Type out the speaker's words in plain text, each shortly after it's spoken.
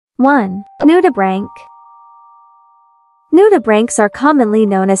1. Nudibranch. Nudibranchs are commonly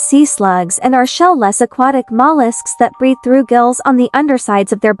known as sea slugs and are shell-less aquatic mollusks that breathe through gills on the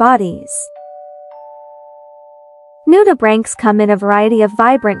undersides of their bodies. Nudibranchs come in a variety of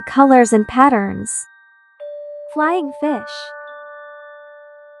vibrant colors and patterns. Flying fish.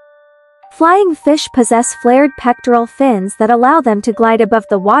 Flying fish possess flared pectoral fins that allow them to glide above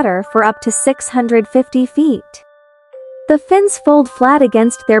the water for up to 650 feet. The fins fold flat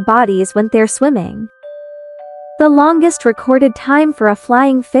against their bodies when they're swimming. The longest recorded time for a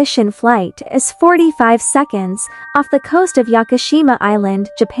flying fish in flight is 45 seconds off the coast of Yakushima Island,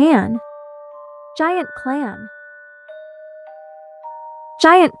 Japan. Giant clam.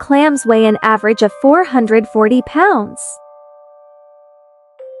 Giant clams weigh an average of 440 pounds.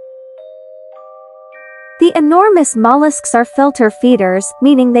 The enormous mollusks are filter feeders,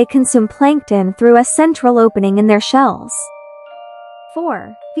 meaning they consume plankton through a central opening in their shells.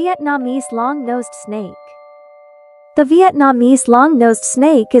 4. Vietnamese long-nosed snake. The Vietnamese long-nosed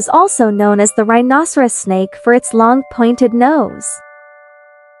snake is also known as the rhinoceros snake for its long, pointed nose.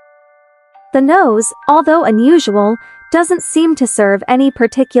 The nose, although unusual, doesn't seem to serve any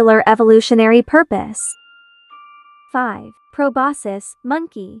particular evolutionary purpose. 5. Proboscis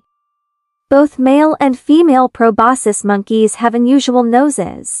monkey. Both male and female proboscis monkeys have unusual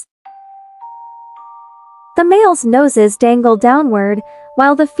noses. The male's noses dangle downward,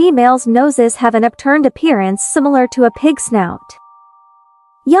 while the female's noses have an upturned appearance similar to a pig snout.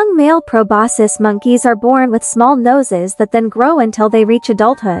 Young male proboscis monkeys are born with small noses that then grow until they reach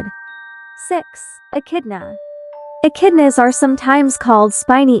adulthood. 6. Echidna. Echidnas are sometimes called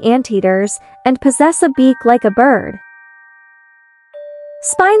spiny anteaters and possess a beak like a bird,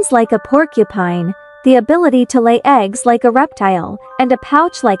 spines like a porcupine, the ability to lay eggs like a reptile, and a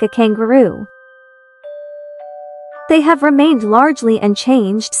pouch like a kangaroo. They have remained largely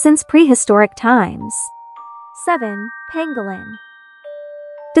unchanged since prehistoric times. 7. Pangolin.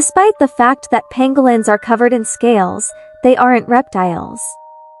 Despite the fact that pangolins are covered in scales, they aren't reptiles.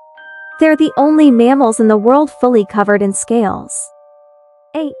 They're the only mammals in the world fully covered in scales.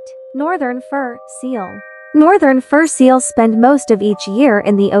 8. Northern fur seal. Northern fur seals spend most of each year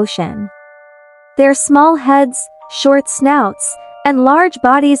in the ocean. Their small heads, short snouts, and large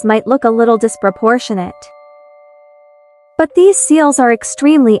bodies might look a little disproportionate. But these seals are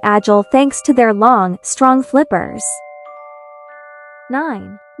extremely agile thanks to their long, strong flippers.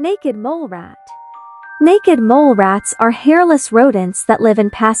 9. Naked mole rat. Naked mole rats are hairless rodents that live in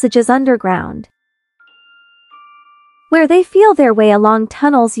passages underground, where they feel their way along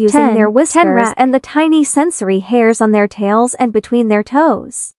tunnels using their whiskers and the tiny sensory hairs on their tails and between their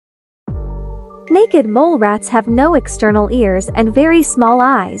toes. Naked mole rats have no external ears and very small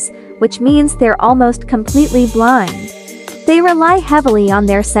eyes, which means they're almost completely blind. They rely heavily on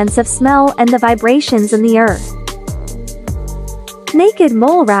their sense of smell and the vibrations in the earth. Naked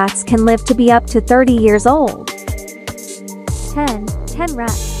mole rats can live to be up to 30 years old. 10.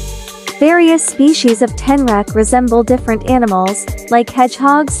 Tenrec. Various species of tenrec resemble different animals, like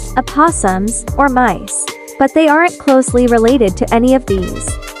hedgehogs, opossums, or mice, but they aren't closely related to any of these.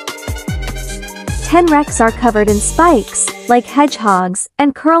 Tenrecs are covered in spikes, like hedgehogs,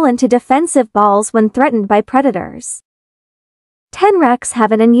 and curl into defensive balls when threatened by predators. Tenrecs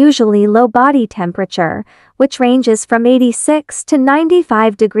have an unusually low body temperature, which ranges from 86 to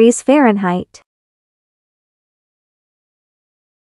 95 degrees Fahrenheit.